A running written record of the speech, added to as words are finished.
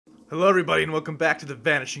Hello everybody and welcome back to the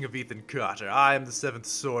Vanishing of Ethan Carter. I am the Seventh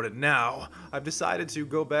Sword and now I've decided to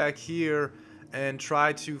go back here and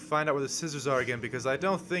try to find out where the scissors are again because I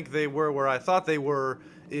don't think they were where I thought they were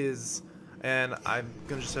and I'm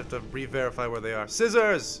gonna just have to re-verify where they are.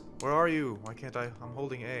 Scissors! Where are you? Why can't I? I'm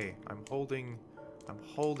holding A. I'm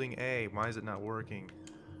holding A. Why is it not working?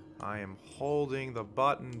 I am holding the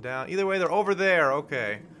button down. Either way, they're over there.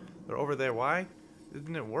 Okay. They're over there. Why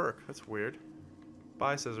didn't it work? That's weird.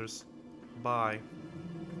 Bye, scissors. Bye.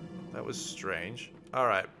 That was strange.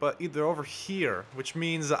 Alright, but they're over here, which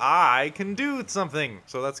means I can do something.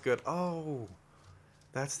 So that's good. Oh,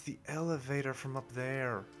 that's the elevator from up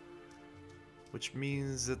there. Which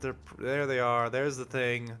means that there they are. There's the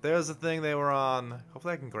thing. There's the thing they were on.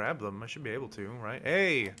 Hopefully I can grab them. I should be able to, right?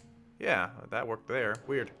 Hey! Yeah, that worked there.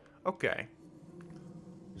 Weird. Okay.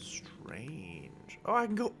 Strange. Oh, I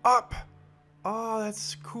can go up! Oh,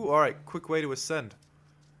 that's cool. Alright, quick way to ascend.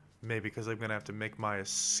 Maybe because I'm gonna have to make my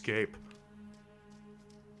escape.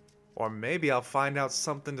 Or maybe I'll find out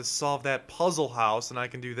something to solve that puzzle house and I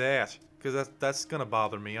can do that. Because that's gonna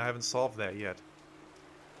bother me. I haven't solved that yet.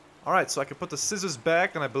 Alright, so I can put the scissors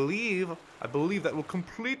back and I believe that will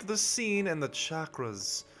complete the scene and the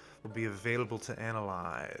chakras will be available to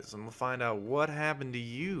analyze. And we'll find out what happened to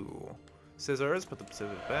you. Scissors, put the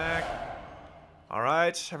scissors back.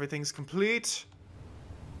 Alright, everything's complete.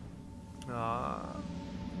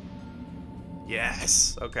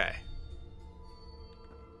 Yes, okay.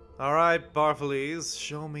 Alright, Barfleys,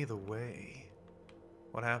 show me the way.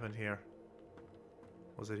 What happened here?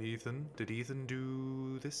 Was it Ethan? Did Ethan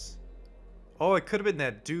do this? Oh, it could have been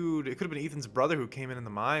that dude. It could have been Ethan's brother who came in the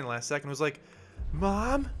mine last second and was like,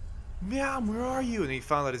 Mom? Mom, where are you? And he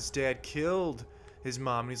found out his dad killed his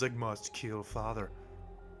mom. And he's like, must kill father.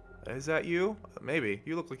 Is that you? Maybe.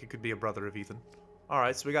 You look like you could be a brother of Ethan.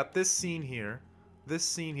 Alright, so we got this scene here. This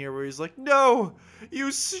scene here where he's like, no!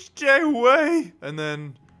 You stay away! And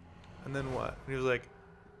then what? And he was like,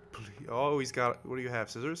 please. Oh, he's got, what do you have,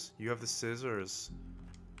 scissors? You have the scissors.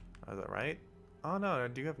 Is that right? Oh, no,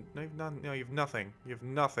 do you have, no, you have nothing. You have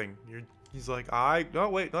nothing. He's like, no,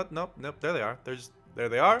 wait, nope, there they are. There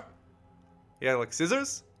they are. Yeah, like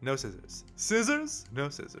scissors? No scissors. Scissors? No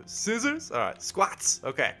scissors. Scissors? Alright, squats.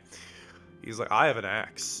 Okay. He's like, I have an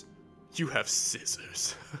axe. You have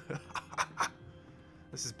scissors.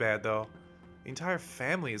 This is bad, though. The entire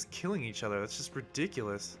family is killing each other. That's just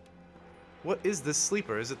ridiculous. What is this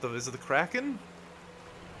sleeper? Is it the Kraken?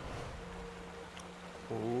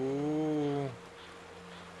 Ooh.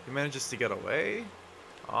 He manages to get away.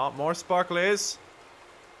 Oh, more sparklies.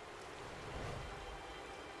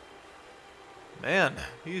 Man,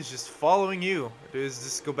 he's just following you. Does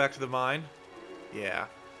this go back to the mine? Yeah.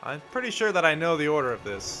 I'm pretty sure that I know the order of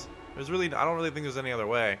this. I don't really think there's any other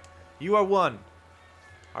way. You are one.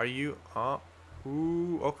 Are you?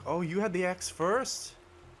 Ooh. Oh, you had the axe first?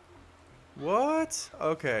 What?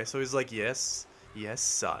 Okay, so he's like, yes,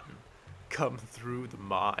 son. Come through the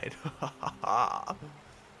mine.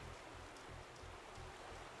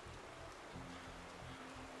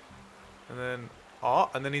 And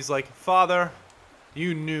then he's like, Father,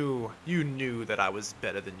 you knew that I was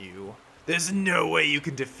better than you. There's no way you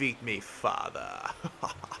can defeat me, Father.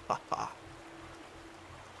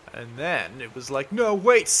 And then it was like, no,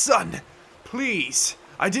 wait, son, please,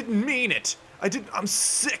 I didn't mean it. I'm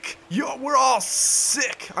sick. We're all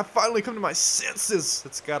sick. I finally come to my senses.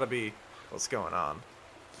 That's gotta be what's going on.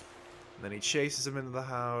 And then he chases him into the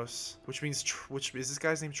house, which means, is this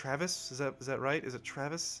guy's name Travis? Is that right? Is it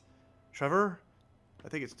Travis? Trevor? I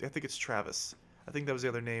think it's Travis. I think that was the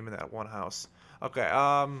other name in that one house. Okay,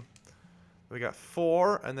 we got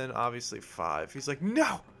 4, and then obviously 5. He's like,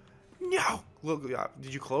 no! No! Look,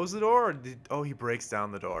 did you close the door? Or he breaks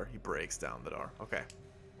down the door. He breaks down the door. Okay.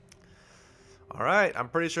 Alright, I'm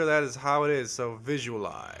pretty sure that is how it is, so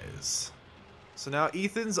visualize. So now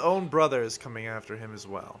Ethan's own brother is coming after him as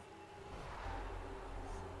well.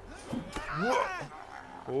 Whoa!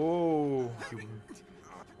 Oh.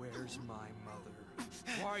 Where's my mother?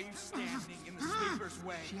 Why are you standing in the sleeper's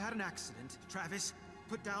way? She had an accident. Travis,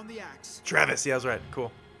 put down the axe. Travis, yeah, I was right.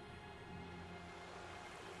 Cool.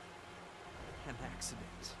 An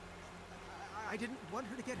accident. I didn't want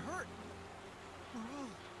her to get hurt. We're all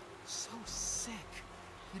so sick,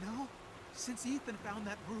 you know? Since Ethan found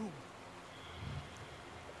that room.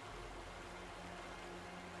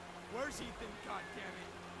 Where's Ethan,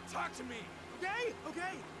 goddammit? Talk to me!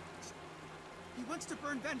 Okay. He wants to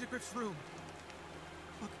burn Vandergriff's room.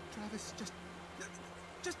 Look, Travis,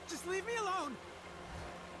 just leave me alone.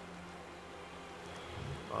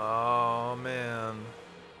 Oh man.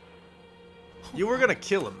 You were gonna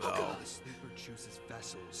kill him, though. The sleeper chooses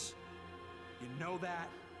vessels. You know that?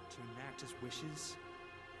 To enact his wishes,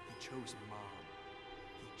 he chose Mom.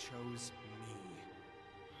 He chose me.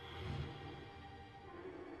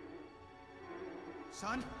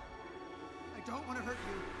 Son, I don't want to hurt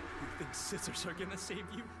you. You think scissors are gonna save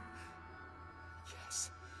you?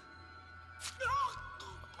 Yes.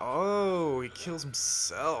 Oh, he kills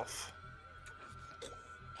himself.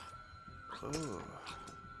 Oh.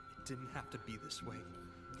 It didn't have to be this way.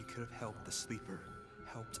 You could have helped the sleeper,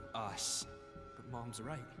 helped us. But Mom's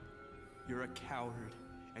right. You're a coward,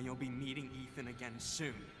 and you'll be meeting Ethan again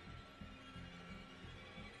soon.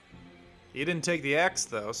 You didn't take the axe,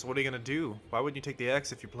 though, so what are you gonna do? Why wouldn't you take the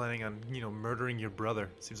axe if you're planning on, you know, murdering your brother?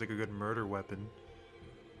 Seems like a good murder weapon.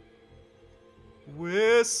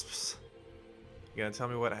 Wisps! You gonna tell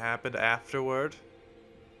me what happened afterward?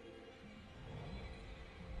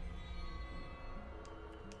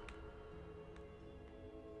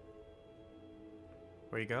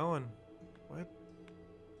 Where you going? What?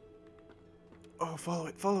 Oh, follow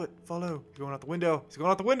it, follow it, follow. He's going out the window. He's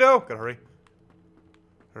going out the window! Gotta hurry.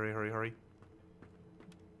 Hurry, hurry, hurry.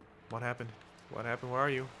 What happened? What happened? Where are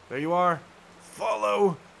you? There you are!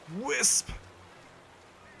 Follow! Wisp!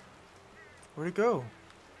 Where'd it go?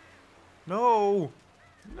 No!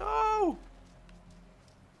 No!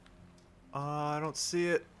 I don't see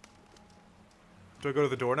it. Do I go to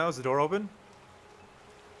the door now? Is the door open?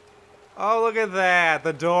 Oh, look at that!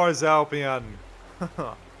 The door's open!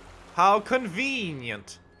 How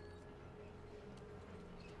convenient!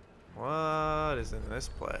 What is in this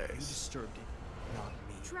You place? disturbed it, not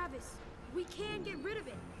me. Travis, we can get rid of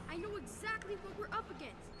it. I know exactly what we're up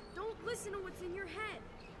against. Don't listen to what's in your head.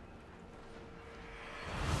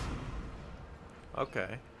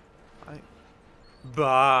 Okay.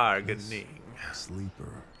 Bargaining. This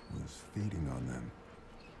sleeper was feeding on them.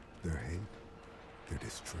 Their hate, their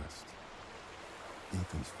distrust.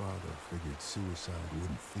 Ethan's father figured suicide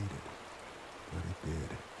wouldn't feed it, but it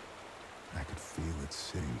did. I could feel it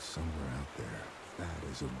sitting somewhere out there, fat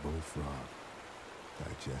as a bullfrog,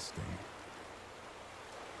 digesting.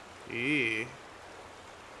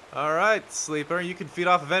 Alright, sleeper, you can feed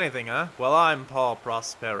off of anything, huh? Well, I'm Paul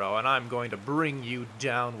Prospero, and I'm going to bring you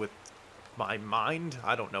down with my mind.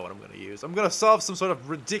 I don't know what I'm going to use. I'm going to solve some sort of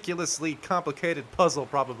ridiculously complicated puzzle,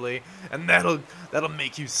 probably, and that'll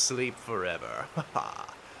make you sleep forever.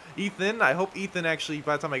 Ethan, I hope Ethan actually,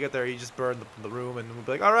 by the time I get there, he just burned the room, and we'll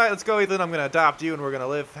be like, alright, let's go, Ethan, I'm going to adopt you, and we're going to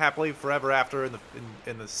live happily forever after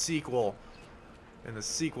in the sequel. In the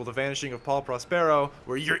sequel, The Vanishing of Paul Prospero,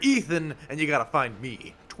 where you're Ethan, and you gotta find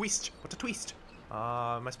me. Twist. What a twist.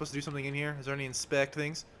 Am I supposed to do something in here? Is there any inspect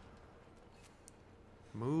things?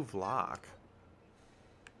 Move lock.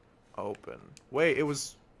 Open. Wait, it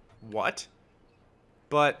was... What?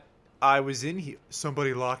 But I was in here.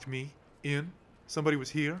 Somebody locked me in. Somebody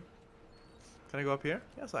was here. Can I go up here?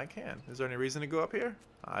 Yes, I can. Is there any reason to go up here?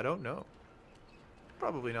 I don't know.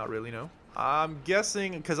 Probably not really, no. I'm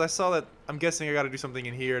guessing, because I saw that, I'm guessing I gotta do something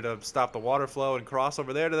in here to stop the water flow and cross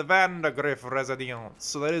over there to the Vandergriff residence.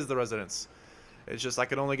 So that is the residence. It's just I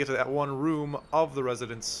can only get to that one room of the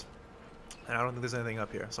residence. And I don't think there's anything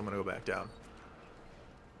up here, so I'm gonna go back down.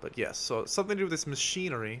 But yes, so something to do with this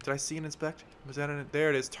machinery. Did I see an inspect? Was that in it? There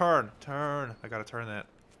it is. Turn. Turn. I gotta turn that.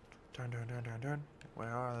 Turn, turn, turn, turn, turn.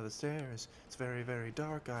 Where are the stairs? It's very, very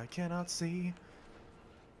dark. I cannot see.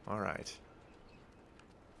 Alright.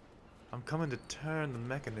 I'm coming to turn the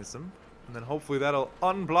mechanism, and then hopefully that'll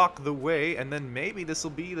unblock the way, and then maybe this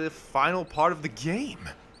will be the final part of the game.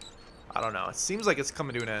 I don't know. It seems like it's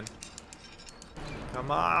coming to an end.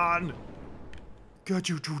 Come on!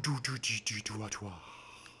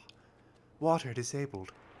 Water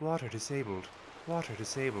disabled. Water disabled. Water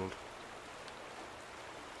disabled.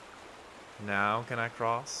 Now can I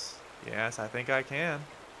cross? Yes, I think I can.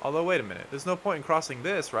 Although, wait a minute. There's no point in crossing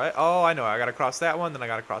this, right? Oh, I know. I gotta cross that one, then I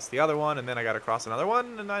gotta cross the other one, and then I gotta cross another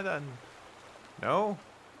one, and I then... No?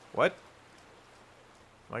 What?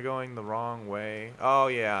 Am I going the wrong way? Oh,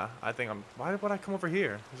 yeah. I think I'm... Why would I come over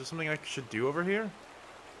here? Is there something I should do over here?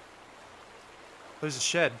 There's a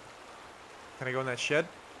shed. Can I go in that shed?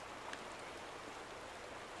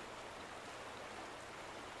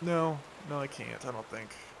 No. No, I can't. I don't think.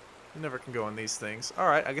 You never can go in these things.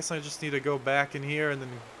 Alright, I guess I just need to go back in here and then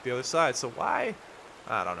the other side. So why?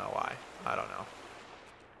 I don't know why. I don't know.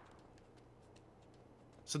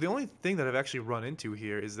 So the only thing that I've actually run into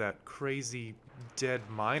here is that crazy dead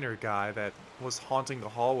miner guy that was haunting the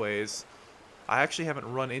hallways. I actually haven't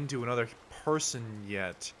run into another person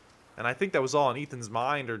yet. And I think that was all in Ethan's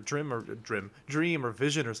mind or dream or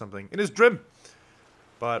vision or something. In his dream!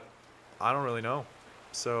 But I don't really know.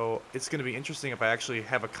 So it's going to be interesting if I actually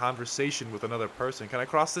have a conversation with another person. Can I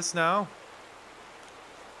cross this now?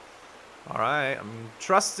 Alright, I'm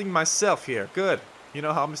trusting myself here. Good. You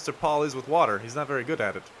know how Mr. Paul is with water. He's not very good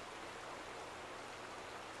at it.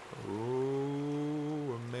 Ooh,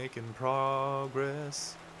 we're making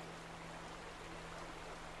progress.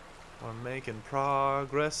 We're making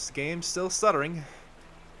progress. Game's still stuttering.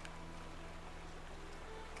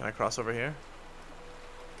 Can I cross over here?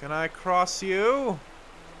 Can I cross you?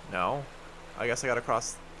 No. I guess I gotta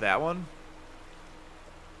cross that one.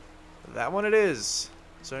 That one it is.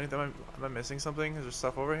 Is there anything? Am I missing something? Is there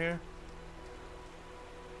stuff over here?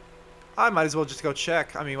 I might as well just go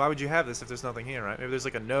check. I mean, why would you have this if there's nothing here, right? Maybe there's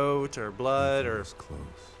like a note or blood or... was close.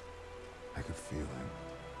 I could feel him.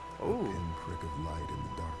 Ooh. A pinprick of light in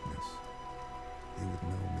the darkness. He would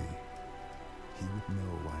know me. He would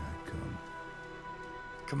know why I'd come.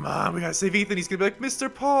 Come on, we gotta save Ethan. He's gonna be like,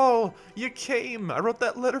 Mr. Paul, you came. I wrote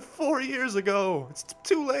that letter 4 years ago. It's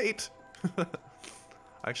too late.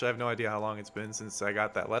 Actually, I have no idea how long it's been since I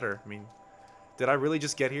got that letter. I mean, did I really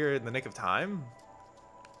just get here in the nick of time?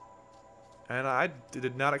 And I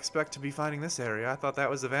did not expect to be finding this area. I thought that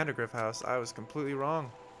was the Vandergriff house. I was completely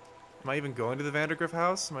wrong. Am I even going to the Vandergriff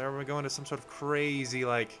house? Am I going to some sort of crazy,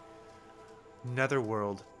 like,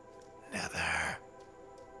 netherworld? Nether.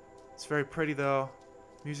 It's very pretty, though.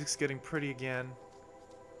 Music's getting pretty again.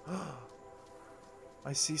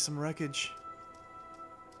 I see some wreckage.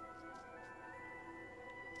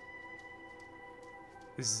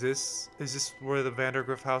 Is this where the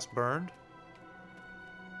Vandergriff house burned?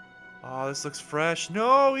 Oh, this looks fresh.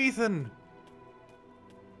 No, Ethan!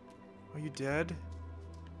 Are you dead?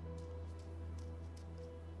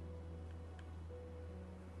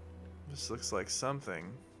 This looks like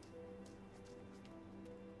something.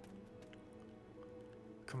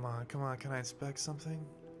 Come on, come on, can I inspect something?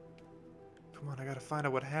 Come on, I gotta find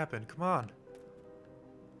out what happened. Come on.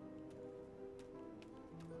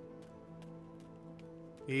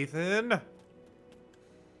 Ethan?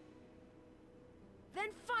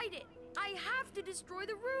 Then fight it! I have to destroy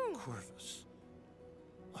the room! Corvus,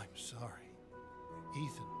 I'm sorry.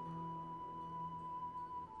 Ethan.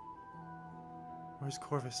 Where's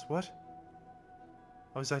Corvus? What?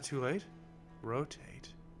 Oh, is that too late?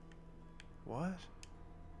 Rotate. What?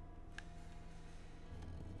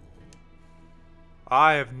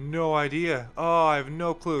 I have no idea. Oh, I have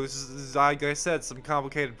no clue. This is like I said, some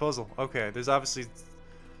complicated puzzle. Okay, there's obviously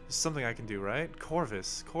something I can do, right?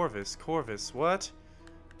 Corvus, Corvus, Corvus. What?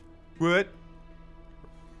 What?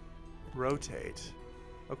 Rotate.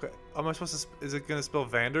 Okay. Am I supposed to? Is it gonna spell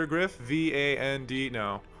Vandergriff? V-A-N-D?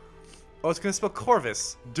 No. Oh, it's gonna spell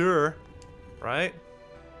Corvus. Dur. Right?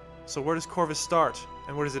 So where does Corvus start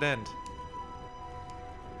and where does it end?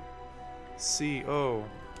 C-O.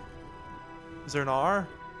 Is there an R?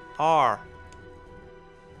 R.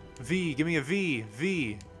 V. Give me a V.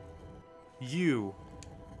 V. U.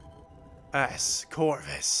 S.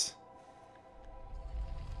 Corvus.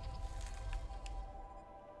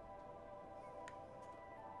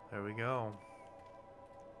 There we go.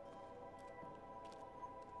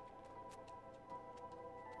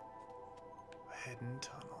 Hidden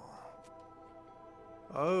tunnel.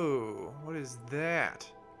 Oh, what is that?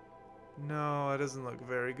 No, it doesn't look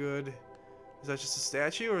very good. Is that just a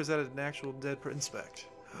statue, or is that an actual dead inspect?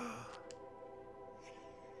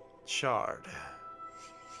 Charred.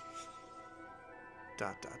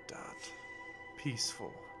 Dot dot dot.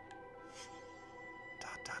 Peaceful.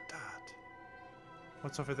 Dot dot dot.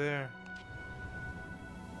 What's over there?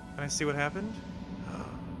 Can I see what happened?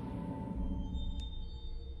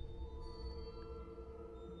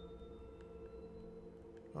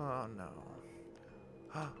 Oh no.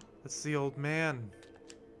 That's the old man.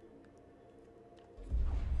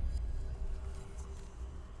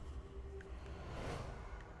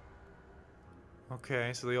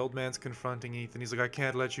 Okay, so the old man's confronting Ethan. He's like, I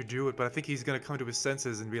can't let you do it, but I think he's gonna come to his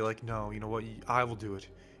senses and be like, no, you know what? I will do it.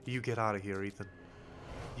 You get out of here, Ethan.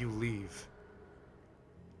 You leave.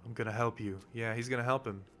 I'm gonna help you. Yeah, he's gonna help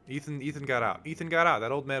him. Ethan got out. Ethan got out.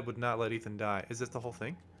 That old man would not let Ethan die. Is this the whole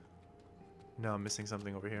thing? No, I'm missing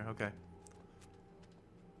something over here. Okay.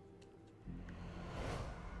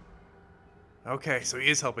 Okay, so he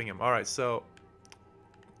is helping him. Alright, so...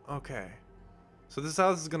 Okay. So this is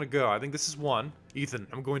how this is gonna go. I think this is 1. Ethan,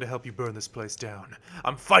 I'm going to help you burn this place down.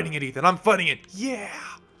 I'm fighting it, Ethan. I'm fighting it. Yeah!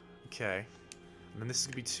 Okay. And then this is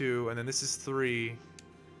gonna be 2, and then this is 3.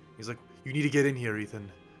 He's like, you need to get in here, Ethan.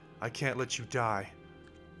 I can't let you die.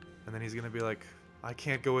 And then he's gonna be like, I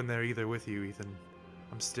can't go in there either with you, Ethan.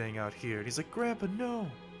 I'm staying out here. And he's like, Grandpa, no.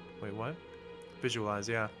 Wait, what? Visualize,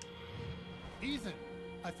 yeah. Ethan,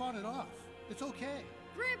 I fought it off. It's okay.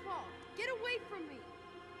 Grandpa, get away from me!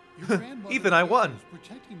 Your grandmother Ethan, I won. is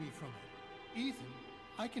protecting me from it. Ethan,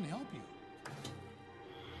 I can help you.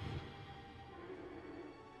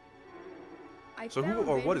 I So who found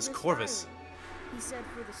or what is Vandergriff's Corvus? diary. He said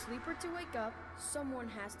for the sleeper to wake up, someone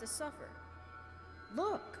has to suffer.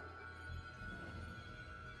 Look!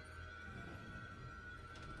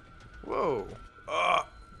 Whoa.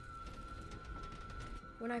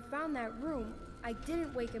 When I found that room, I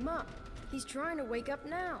didn't wake him up. He's trying to wake up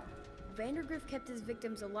now. Vandergriff kept his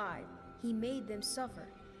victims alive. He made them suffer.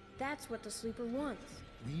 That's what the sleeper wants.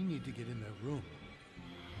 We need to get in that room.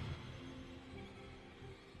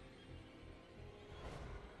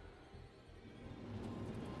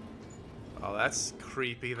 Oh, that's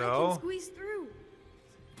creepy I can though. squeeze through.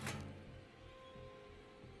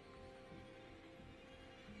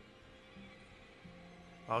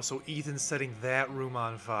 Oh, so Ethan's setting that room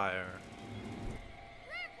on fire.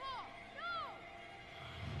 Grandpa, no!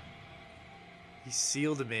 He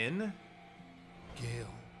sealed him in?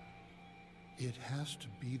 Gale, it has to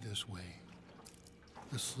be this way.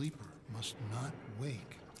 The sleeper must not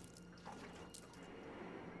wake.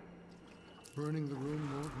 Burning the room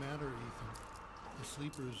won't matter, Ethan. The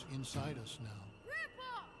sleeper's inside us now.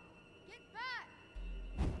 Grandpa, get back!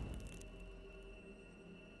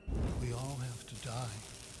 We all have to die.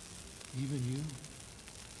 Even you,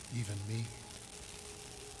 even me.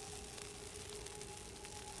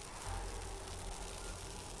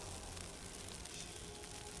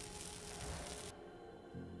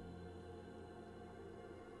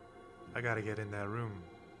 I gotta get in that room.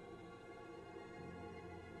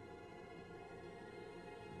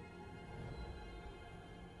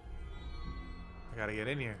 I gotta get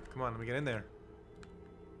in here. Come on, let me get in there.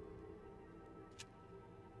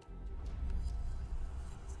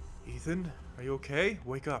 Ethan, are you okay?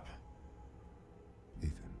 Wake up.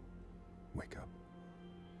 Ethan, wake up.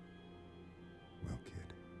 Well,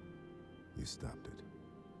 kid, you stopped it.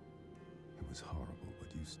 It was horrible, but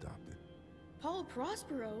you stopped it. Paul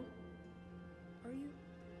Prospero?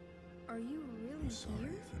 Are you really I'm sorry, here?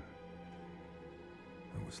 Ethan.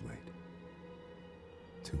 I was late.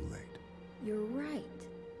 Too late. You're right.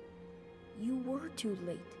 You were too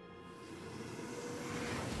late.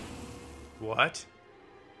 What?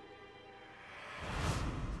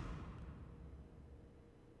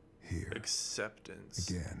 Here, Acceptance.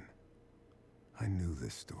 again. I knew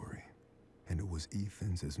this story, and it was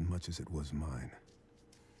Ethan's as much as it was mine.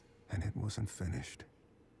 And it wasn't finished.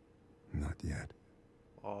 Not yet.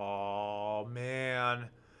 Oh man.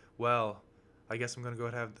 Well, I guess I'm gonna go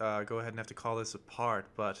ahead and have to call this apart,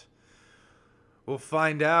 but we'll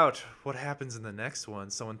find out what happens in the next one.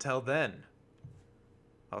 So until then,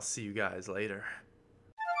 I'll see you guys later.